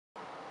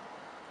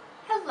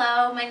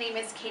Hello, my name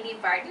is Katie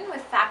Barton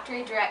with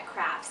Factory Direct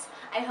Crafts.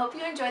 I hope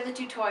you enjoy the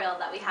tutorial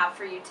that we have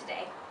for you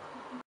today.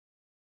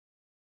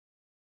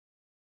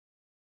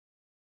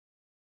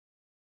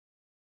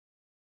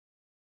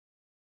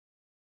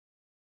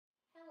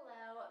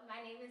 Hello,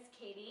 my name is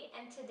Katie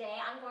and today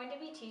I'm going to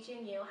be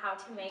teaching you how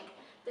to make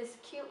this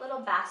cute little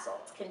bath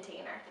salts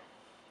container.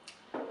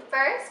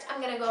 First,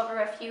 I'm going to go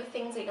over a few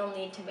things that you'll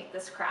need to make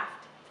this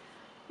craft.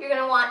 You're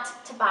going to want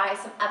to buy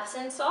some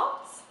Epsom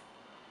salts.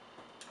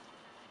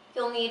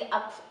 You'll need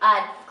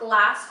a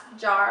glass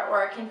jar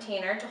or a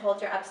container to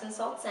hold your Epsom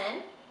salts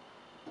in.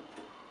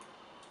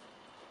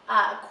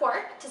 A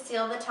cork to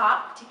seal the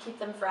top to keep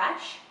them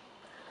fresh.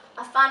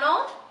 A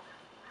funnel.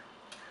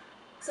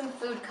 Some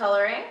food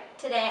coloring.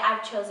 Today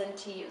I've chosen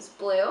to use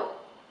blue.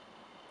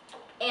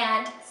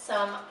 And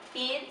some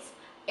beads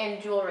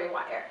and jewelry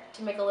wire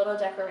to make a little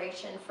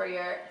decoration for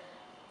your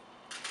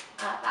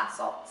bath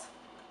salts.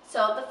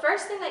 So the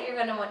first thing that you're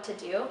going to want to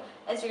do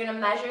is you're going to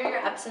measure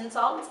your Epsom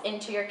salts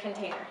into your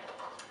container.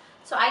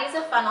 So I use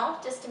a funnel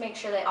just to make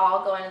sure they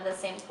all go into the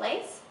same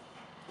place.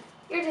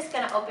 You're just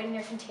going to open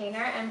your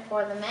container and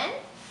pour them in.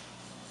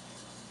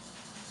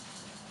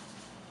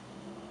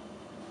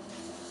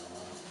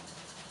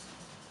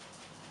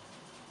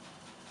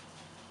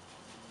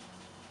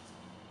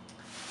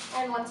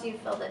 And once you've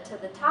filled it to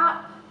the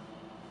top,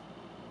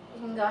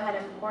 you can go ahead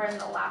and pour in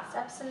the last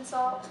Epsom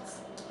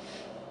salts.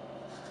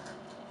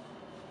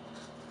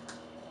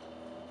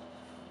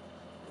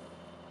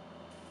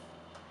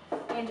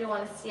 And you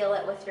want to seal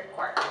it with your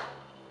cork.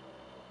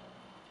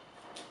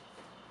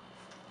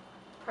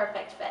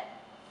 Perfect fit.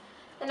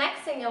 The next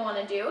thing you'll want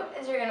to do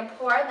is you're going to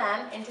pour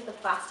them into the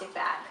plastic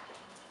bag.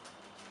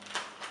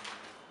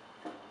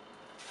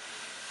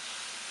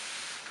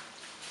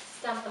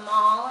 Dump them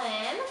all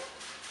in.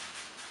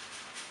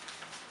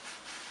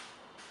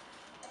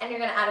 And you're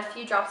going to add a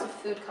few drops of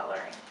food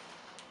coloring.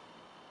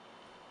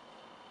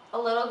 A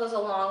little goes a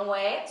long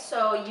way,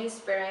 so use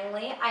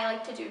sparingly. I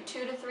like to do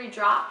 2 to 3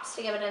 drops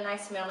to give it a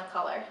nice amount of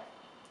color.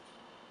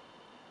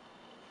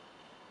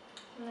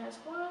 And there's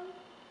 1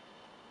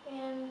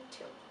 and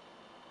 2.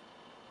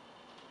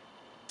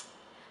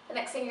 The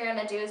next thing you're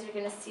going to do is you're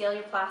going to seal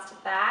your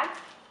plastic bag.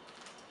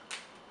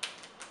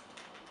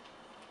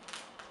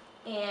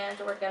 And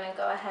we're going to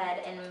go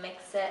ahead and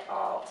mix it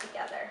all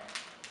together.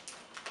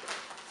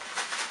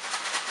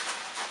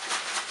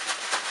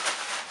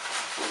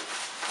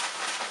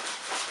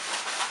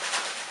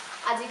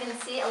 As you can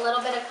see, a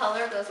little bit of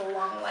color goes a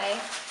long way.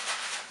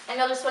 And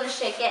you'll just want to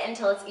shake it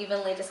until it's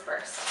evenly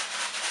dispersed.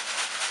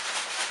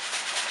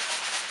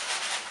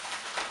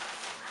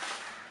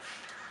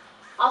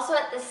 Also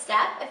at this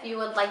step, if you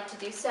would like to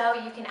do so,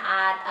 you can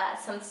add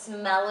some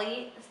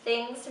smelly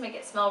things to make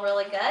it smell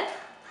really good.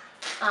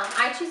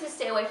 I choose to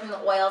stay away from the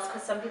oils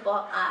because some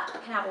people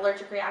can have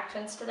allergic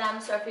reactions to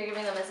them, so if you're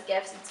giving them as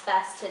gifts, it's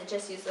best to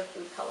just use the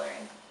food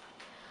coloring.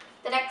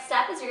 The next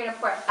step is you're going to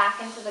pour it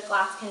back into the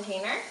glass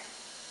container.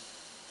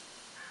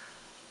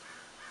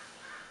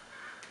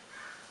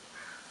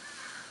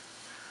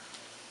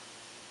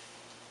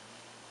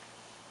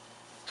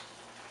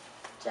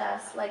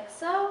 Just like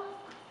so.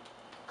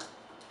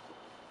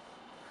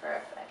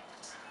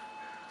 Perfect.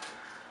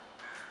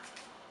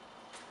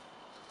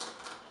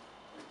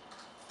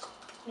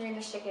 You're going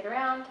to shake it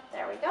around.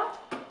 There we go.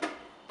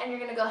 And you're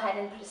going to go ahead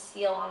and put a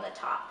seal on the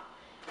top.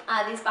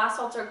 These bath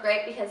salts are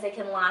great because they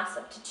can last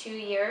up to 2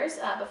 years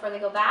before they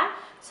go bad.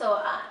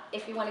 So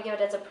if you want to give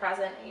it as a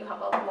present, you have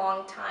a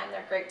long time.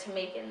 They're great to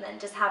make and then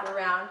just have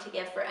around to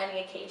give for any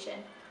occasion.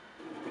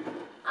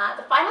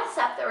 The final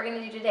step that we're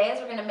going to do today is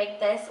we're going to make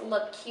this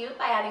look cute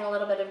by adding a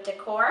little bit of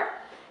decor.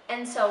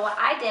 And so what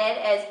I did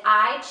is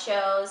I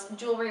chose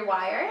jewelry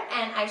wire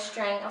and I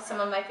string some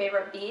of my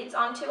favorite beads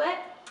onto it.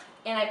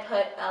 And I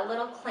put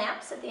little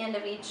clamps at the end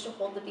of each to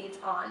hold the beads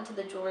on to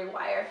the jewelry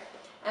wire.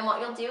 And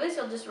what you'll do is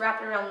you'll just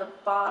wrap it around the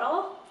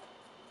bottle,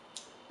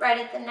 right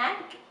at the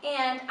neck.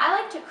 And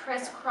I like to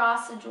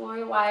crisscross the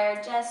jewelry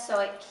wire just so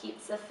it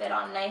keeps the fit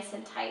on nice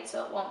and tight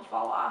so it won't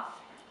fall off.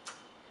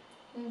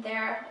 And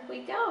there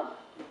we go.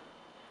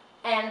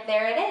 And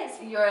there it is,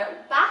 your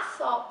bath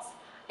salts.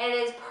 It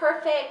is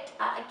perfect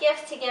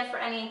gift to give for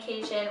any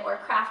occasion or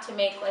craft to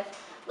make with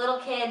little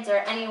kids or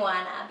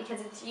anyone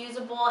because it's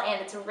usable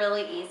and it's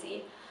really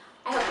easy.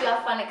 I hope you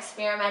have fun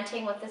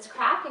experimenting with this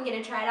craft and get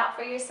to try it out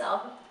for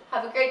yourself.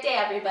 Have a great day,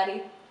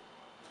 everybody.